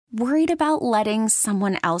Worried about letting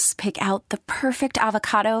someone else pick out the perfect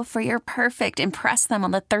avocado for your perfect impress them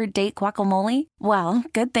on the third date guacamole? Well,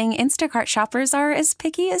 good thing Instacart shoppers are as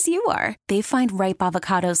picky as you are. They find ripe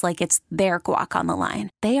avocados like it's their guac on the line.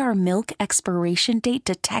 They are milk expiration date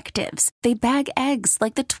detectives. They bag eggs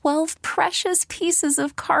like the 12 precious pieces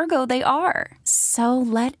of cargo they are. So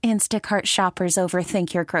let Instacart shoppers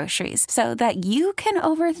overthink your groceries so that you can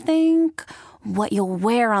overthink what you'll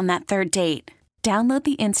wear on that third date. Download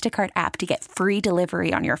the Instacart app to get free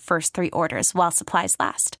delivery on your first 3 orders while supplies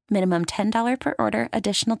last. Minimum $10 per order.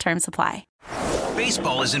 Additional terms apply.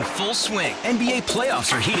 Baseball is in full swing. NBA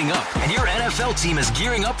playoffs are heating up, and your NFL team is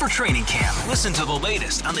gearing up for training camp. Listen to the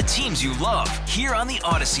latest on the teams you love here on the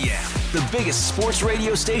Odyssey app. The biggest sports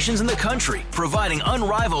radio stations in the country, providing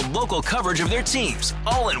unrivaled local coverage of their teams,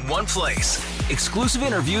 all in one place. Exclusive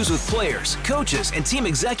interviews with players, coaches, and team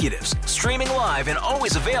executives, streaming live and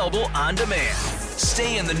always available on demand.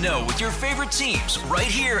 Stay in the know with your favorite teams right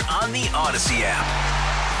here on the Odyssey app.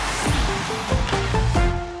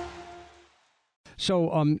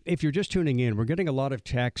 So if you're just tuning in, we're getting a lot of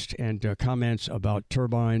text and comments about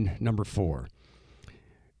turbine number 4.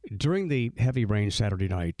 During the heavy rain Saturday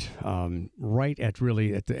night, right at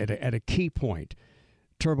really at a key point,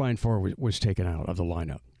 turbine 4 was taken out of the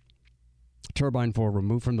lineup. Turbine 4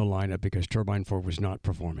 removed from the lineup because turbine 4 was not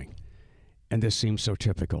performing. And this seems so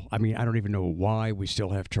typical. I mean, I don't even know why we still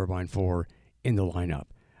have turbine 4 in the lineup.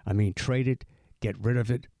 I mean, trade it, get rid of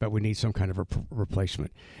it, but we need some kind of a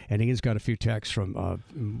replacement. And Ian's got a few texts from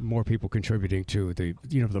more people contributing to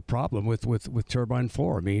the problem with turbine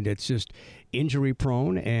 4. I mean, it's just injury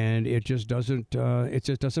prone, and it just doesn't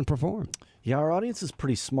perform. Yeah, our audience is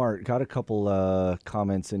pretty smart. Got a couple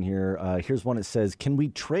comments in here. Here's one that says, "Can we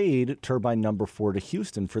trade turbine number 4 to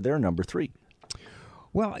Houston for their number 3?"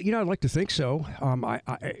 Well, I'd like to think so.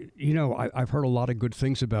 I've heard a lot of good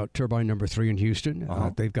things about turbine number 3 in Houston.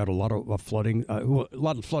 They've got a lot of flooding,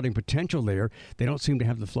 potential there. They don't seem to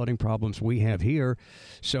have the flooding problems we have here.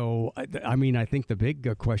 So, I think the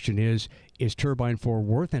big question is turbine 4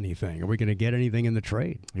 worth anything? Are we going to get anything in the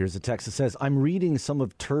trade? Here's a text that says, "I'm reading some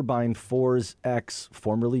of turbine 4's ex,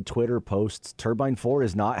 formerly Twitter posts. Turbine 4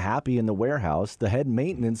 is not happy in the warehouse. The head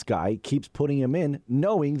maintenance guy keeps putting him in,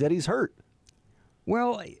 knowing that he's hurt."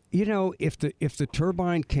 Well, if the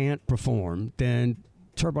turbine can't perform, then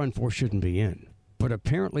turbine 4 shouldn't be in. But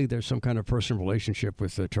apparently there's some kind of personal relationship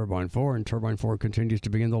with turbine 4, and turbine 4 continues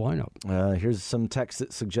to be in the lineup. Here's some text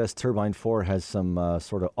that suggests turbine 4 has some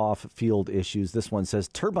sort of off-field issues. This one says,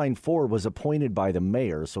 "Turbine 4 was appointed by the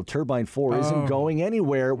mayor, so turbine 4 isn't going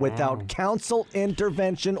anywhere without council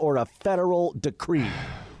intervention or a federal decree."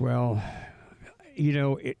 Well,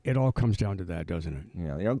 it all comes down to that, doesn't it?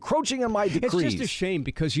 Yeah, you're encroaching on my decrees. It's just a shame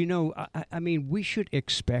because, we should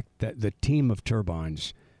expect that the team of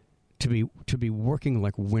turbines to be working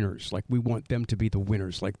like winners. Like we want them to be the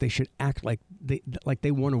winners. Like they should act like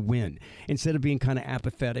they want to win instead of being kind of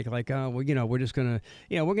apathetic. Like, we're just gonna,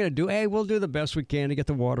 we'll do the best we can to get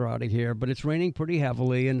the water out of here. But it's raining pretty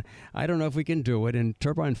heavily, and I don't know if we can do it. And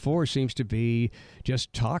turbine 4 seems to be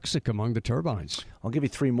just toxic among the turbines. I'll give you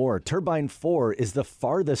 3 more. Turbine 4 is the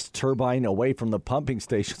farthest turbine away from the pumping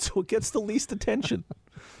station, so it gets the least attention.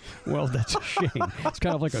 Well, that's a shame. It's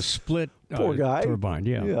kind of like a split Poor guy. turbine.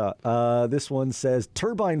 Yeah. This one says,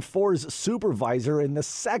 "Turbine 4's supervisor in the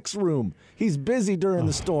sex room. He's busy during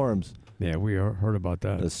the storms." Yeah, we heard about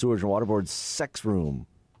that. The Sewerage and Water Board sex room.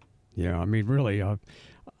 Yeah, I mean, really,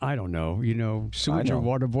 I don't know. Sewage and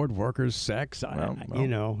Water Board workers, sex.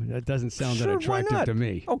 That doesn't sound that attractive to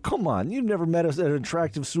me. Oh, come on. You've never met an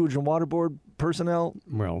attractive Sewage and Water Board personnel?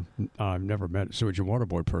 Well, I've never met a Sewage and Water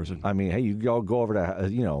Board person. I mean, hey, you all go over to,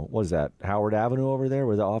 what is that, Howard Avenue over there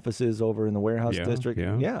where the office is over in the warehouse district?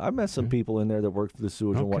 Yeah, I've met some people in there that work for the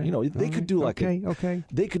Sewage and Water. They could do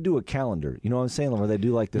they could do a calendar. You know what I'm saying? Where they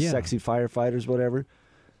do like the sexy firefighters, whatever.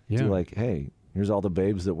 Yeah. Do like, hey, here's all the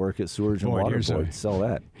babes that work at Sewerage and Water Board. Sell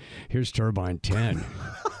that. Here's Turbine 10.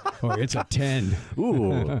 Oh, it's a 10.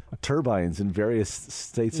 Ooh, turbines in various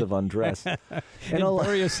states of undress.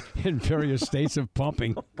 In various states of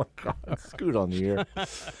pumping. Oh, my God. Scoot on the air.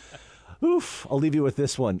 Oof. I'll leave you with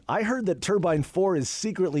this one. I heard that Turbine 4 is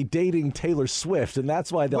secretly dating Taylor Swift, and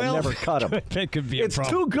that's why they'll never cut him. That could be a problem. It's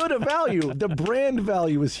too good a value. The brand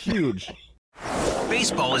value is huge.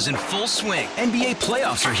 Baseball is in full swing. NBA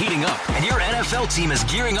playoffs are heating up, and your NFL team is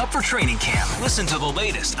gearing up for training camp. Listen to the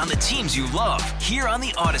latest on the teams you love here on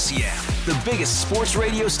the Odyssey app. The biggest sports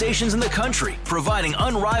radio stations in the country, providing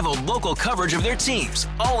unrivaled local coverage of their teams,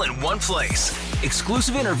 all in one place.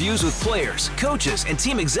 Exclusive interviews with players, coaches, and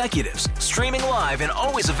team executives, streaming live and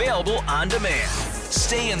always available on demand.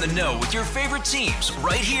 Stay in the know with your favorite teams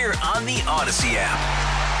right here on the Odyssey app.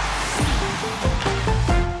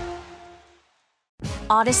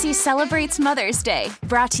 Odyssey celebrates Mother's Day,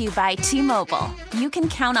 brought to you by T-Mobile. You can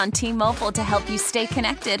count on T-Mobile to help you stay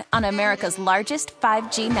connected on America's largest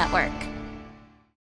 5G network.